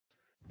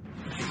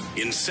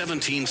In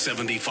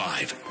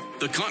 1775,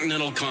 the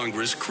Continental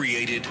Congress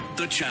created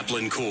the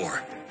Chaplain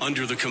Corps.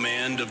 Under the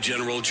command of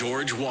General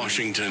George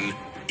Washington,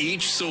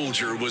 each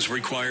soldier was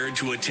required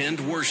to attend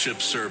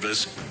worship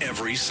service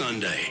every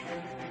Sunday.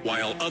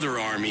 While other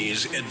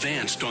armies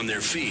advanced on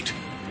their feet,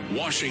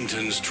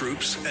 Washington's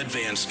troops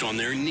advanced on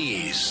their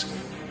knees.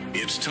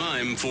 It's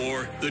time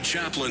for the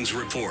Chaplain's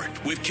Report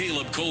with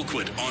Caleb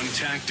Colquitt on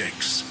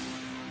tactics.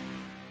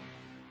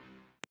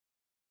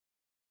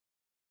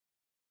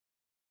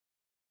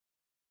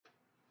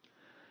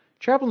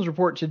 Chaplain's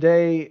Report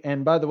today,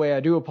 and by the way, I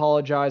do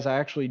apologize. I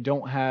actually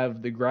don't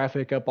have the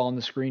graphic up on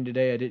the screen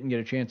today. I didn't get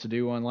a chance to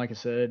do one. Like I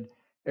said,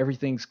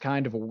 everything's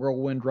kind of a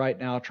whirlwind right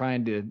now,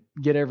 trying to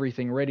get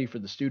everything ready for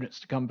the students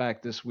to come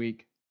back this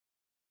week.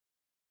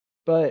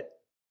 But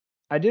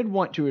I did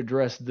want to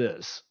address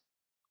this.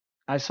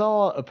 I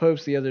saw a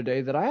post the other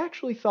day that I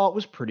actually thought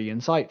was pretty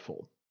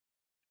insightful.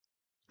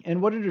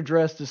 And what it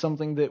addressed is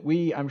something that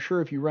I'm sure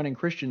if you run in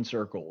Christian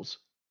circles,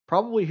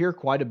 probably hear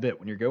quite a bit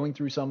when you're going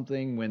through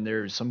something, when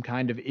there's some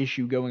kind of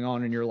issue going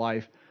on in your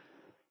life.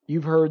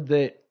 You've heard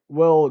that,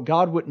 well,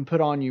 God wouldn't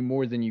put on you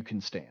more than you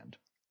can stand.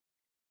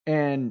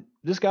 And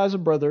this guy's a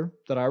brother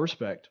that I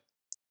respect.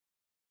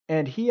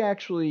 And he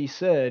actually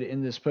said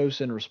in this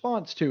post in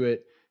response to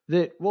it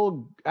that,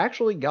 well,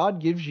 actually God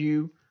gives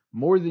you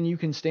more than you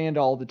can stand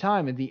all the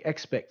time. And the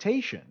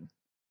expectation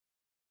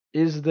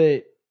is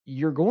that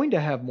you're going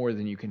to have more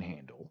than you can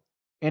handle.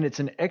 And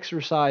it's an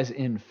exercise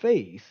in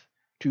faith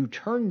to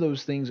turn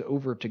those things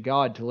over to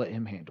God to let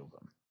him handle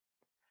them.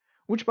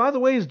 Which, by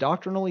the way, is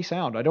doctrinally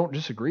sound. I don't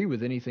disagree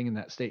with anything in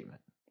that statement.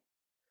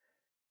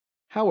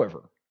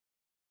 However,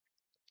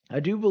 I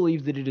do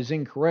believe that it is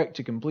incorrect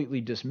to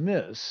completely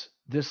dismiss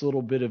this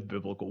little bit of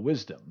biblical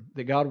wisdom,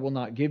 that God will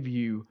not give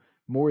you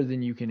more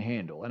than you can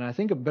handle. And I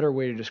think a better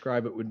way to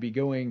describe it would be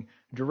going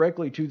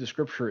directly to the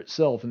scripture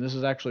itself, and this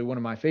is actually one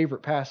of my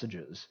favorite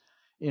passages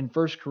in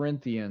 1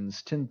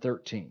 Corinthians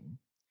 10:13.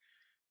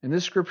 And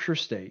this scripture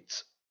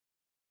states,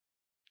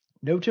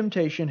 "No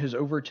temptation has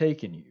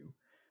overtaken you,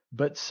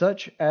 but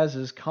such as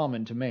is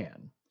common to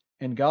man.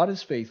 And God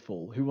is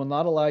faithful, who will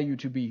not allow you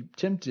to be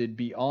tempted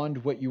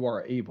beyond what you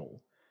are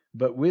able,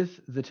 but with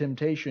the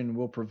temptation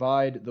will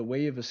provide the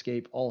way of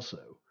escape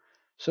also,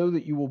 so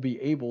that you will be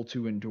able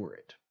to endure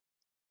it."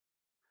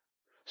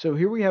 So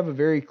here we have a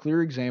very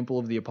clear example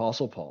of the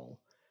Apostle Paul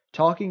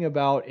talking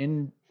about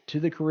to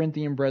the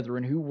Corinthian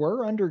brethren who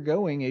were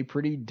undergoing a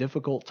pretty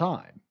difficult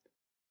time.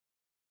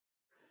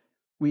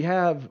 We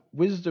have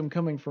wisdom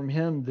coming from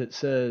him that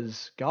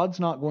says God's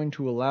not going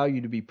to allow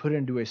you to be put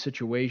into a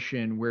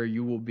situation where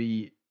you will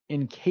be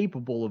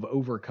incapable of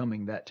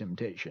overcoming that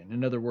temptation.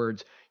 In other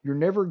words, you're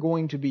never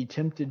going to be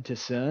tempted to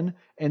sin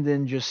and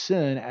then just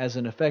sin as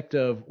an effect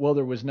of, well,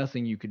 there was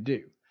nothing you could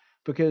do.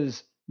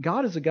 Because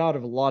God is a God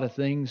of a lot of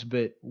things,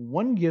 but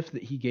one gift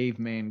that he gave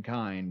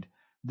mankind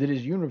that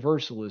is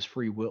universal is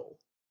free will.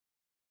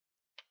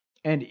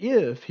 And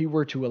if he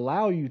were to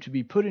allow you to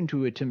be put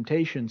into a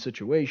temptation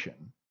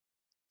situation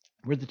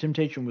where the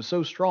temptation was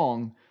so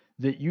strong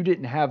that you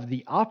didn't have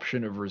the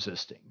option of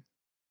resisting,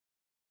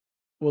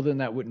 well, then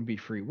that wouldn't be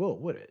free will,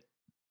 would it?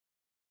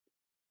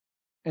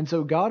 And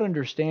so God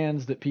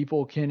understands that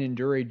people can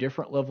endure a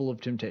different level of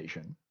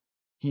temptation.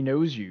 He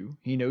knows you.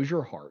 He knows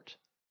your heart.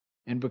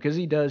 And because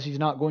he does, he's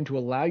not going to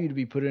allow you to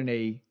be put in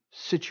a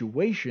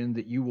situation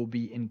that you will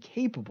be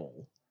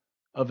incapable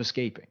of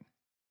escaping.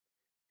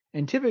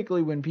 And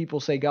typically when people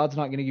say God's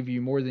not going to give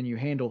you more than you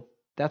handle,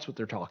 that's what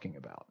they're talking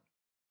about.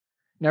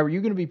 Now, are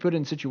you going to be put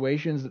in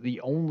situations that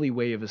the only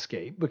way of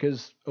escape,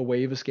 because a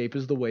way of escape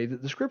is the way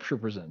that the scripture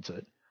presents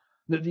it,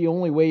 that the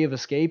only way of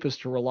escape is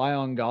to rely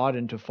on God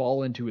and to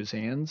fall into his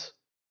hands?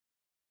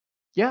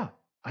 Yeah,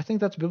 I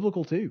think that's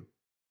biblical too.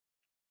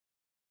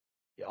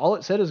 All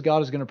it said is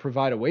God is going to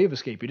provide a way of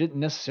escape. He didn't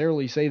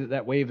necessarily say that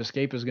that way of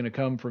escape is going to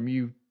come from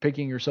you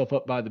picking yourself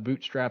up by the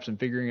bootstraps and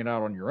figuring it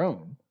out on your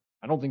own.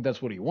 I don't think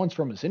that's what he wants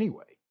from us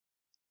anyway.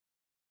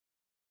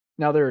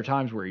 Now, there are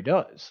times where he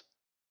does.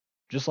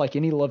 Just like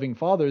any loving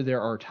father,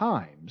 there are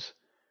times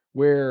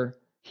where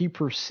he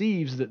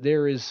perceives that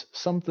there is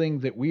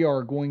something that we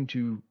are going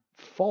to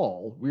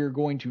we are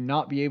going to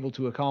not be able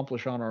to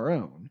accomplish on our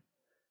own.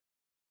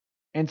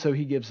 And so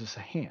he gives us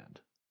a hand.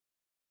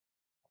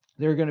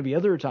 There are going to be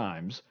other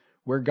times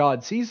where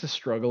God sees us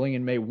struggling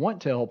and may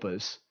want to help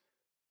us,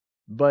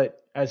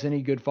 but as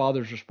any good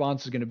father's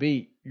response is going to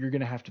be, you're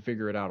going to have to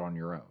figure it out on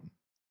your own.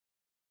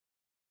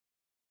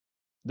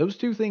 Those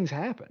two things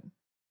happen.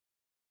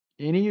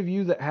 Any of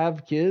you that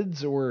have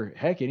kids, or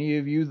heck, any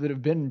of you that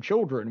have been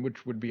children,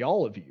 which would be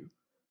all of you,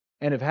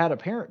 and have had a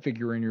parent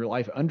figure in your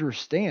life,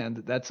 understand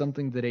that that's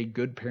something that a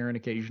good parent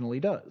occasionally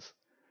does.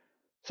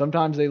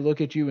 Sometimes they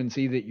look at you and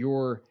see that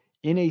you're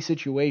in a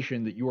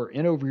situation that you are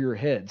in over your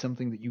head,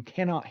 something that you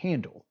cannot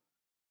handle.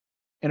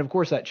 And of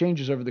course, that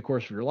changes over the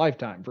course of your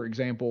lifetime. For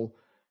example,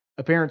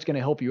 a parent's going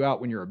to help you out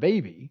when you're a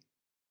baby.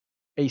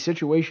 A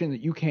situation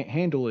that you can't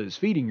handle is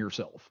feeding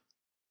yourself.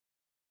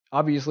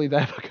 Obviously,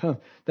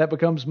 that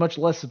becomes much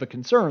less of a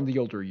concern the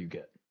older you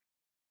get.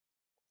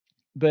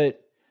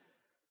 But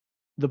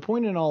The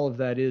point in all of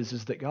that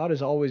is that God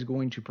is always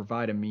going to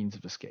provide a means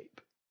of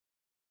escape.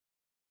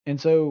 And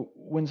so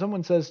when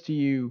someone says to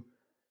you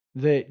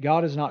that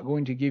God is not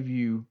going to give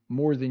you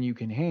more than you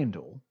can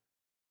handle,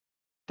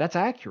 that's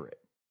accurate.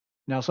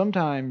 Now,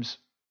 sometimes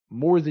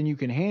more than you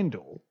can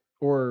handle,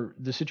 or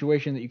the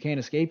situation that you can't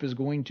escape, is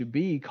going to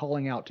be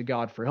calling out to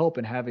God for help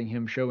and having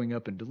him showing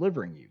up and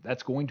delivering you.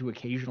 That's going to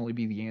occasionally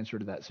be the answer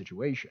to that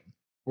situation,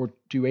 or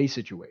to a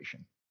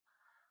situation.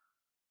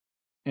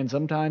 And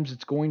sometimes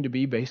it's going to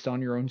be based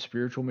on your own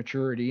spiritual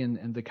maturity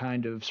and the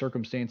kind of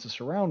circumstances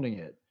surrounding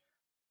it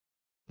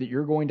that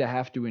you're going to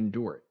have to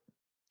endure it.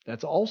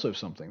 That's also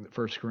something that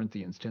 1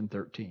 Corinthians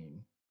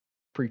 10:13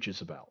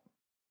 preaches about.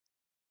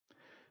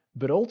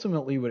 But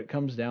ultimately, what it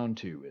comes down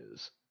to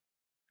is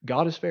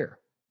God is fair.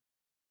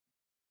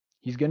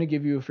 He's going to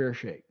give you a fair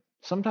shake.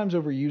 Sometimes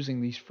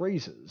overusing these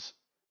phrases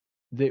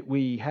that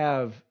we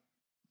have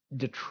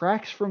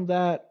detracts from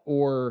that,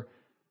 or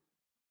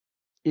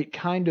it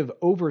kind of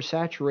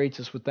oversaturates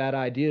us with that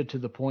idea to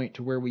the point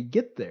to where we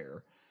get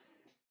there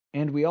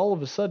and we all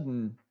of a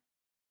sudden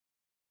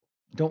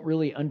don't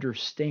really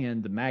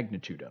understand the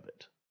magnitude of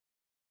it.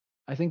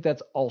 I think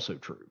that's also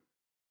true.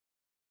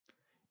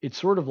 It's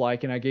sort of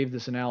like, and I gave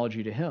this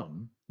analogy to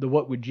him, the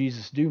What Would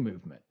Jesus Do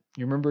movement.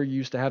 You remember you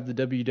used to have the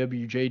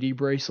WWJD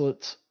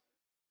bracelets?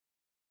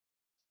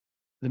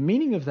 The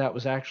meaning of that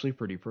was actually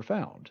pretty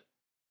profound.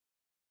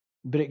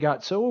 But it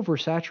got so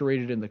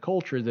oversaturated in the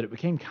culture that it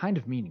became kind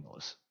of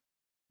meaningless,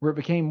 where it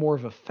became more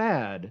of a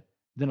fad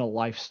than a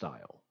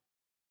lifestyle.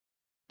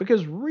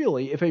 Because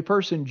really, if a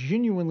person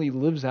genuinely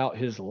lives out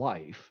his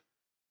life,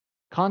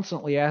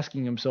 constantly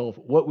asking himself,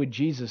 what would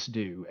Jesus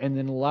do? And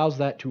then allows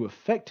that to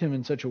affect him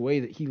in such a way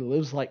that he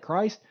lives like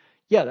Christ,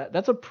 yeah,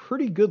 that's a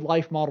pretty good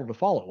life model to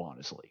follow,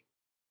 honestly.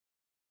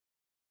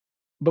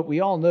 But we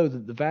all know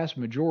that the vast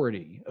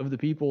majority of the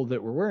people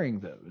that were wearing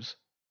those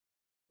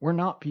were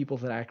not people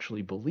that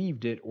actually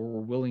believed it or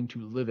were willing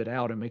to live it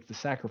out and make the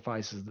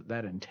sacrifices that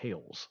that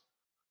entails.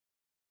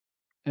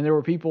 And there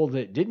were people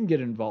that didn't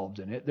get involved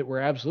in it that were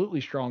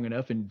absolutely strong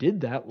enough and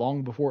did that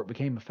long before it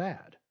became a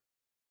fad.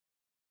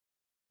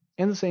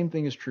 And the same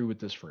thing is true with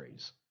this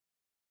phrase.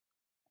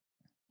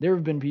 There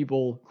have been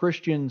people,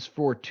 Christians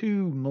for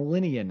 2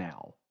 millennia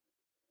now,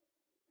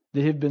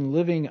 that have been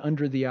living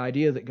under the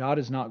idea that God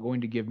is not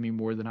going to give me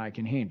more than I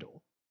can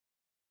handle.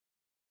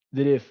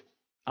 That if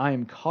I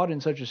am caught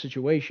in such a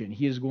situation,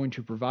 he is going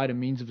to provide a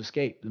means of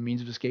escape. The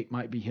means of escape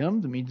might be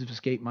him. The means of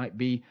escape might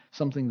be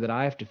something that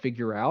I have to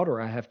figure out, or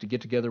I have to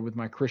get together with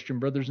my Christian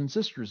brothers and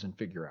sisters and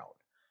figure out.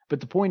 But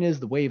the point is,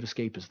 the way of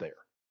escape is there.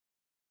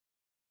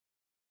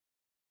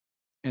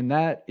 And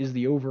that is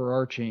the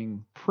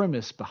overarching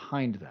premise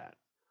behind that.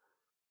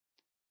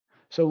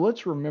 So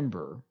let's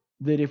remember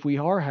that if we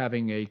are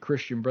having a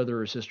Christian brother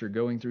or sister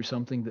going through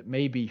something that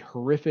may be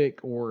horrific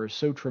or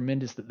so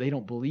tremendous that they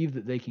don't believe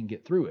that they can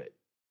get through it,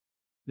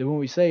 that when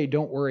we say,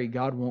 don't worry,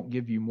 God won't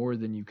give you more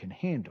than you can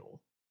handle,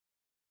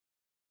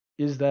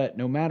 is that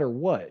no matter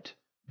what,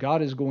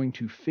 God is going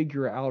to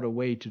figure out a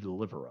way to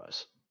deliver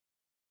us.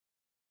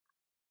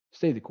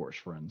 Stay the course,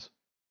 friends.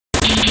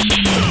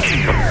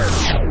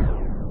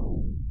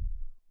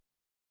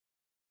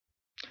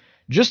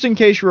 Just in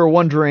case you were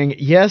wondering,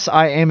 yes,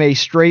 I am a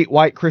straight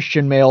white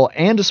Christian male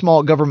and a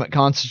small government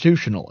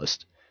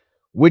constitutionalist,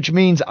 which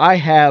means I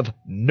have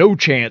no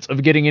chance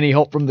of getting any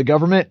help from the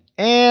government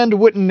and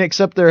wouldn't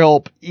accept their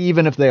help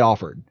even if they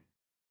offered.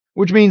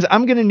 Which means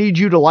I'm going to need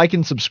you to like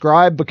and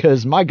subscribe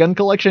because my gun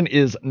collection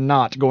is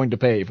not going to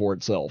pay for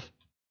itself.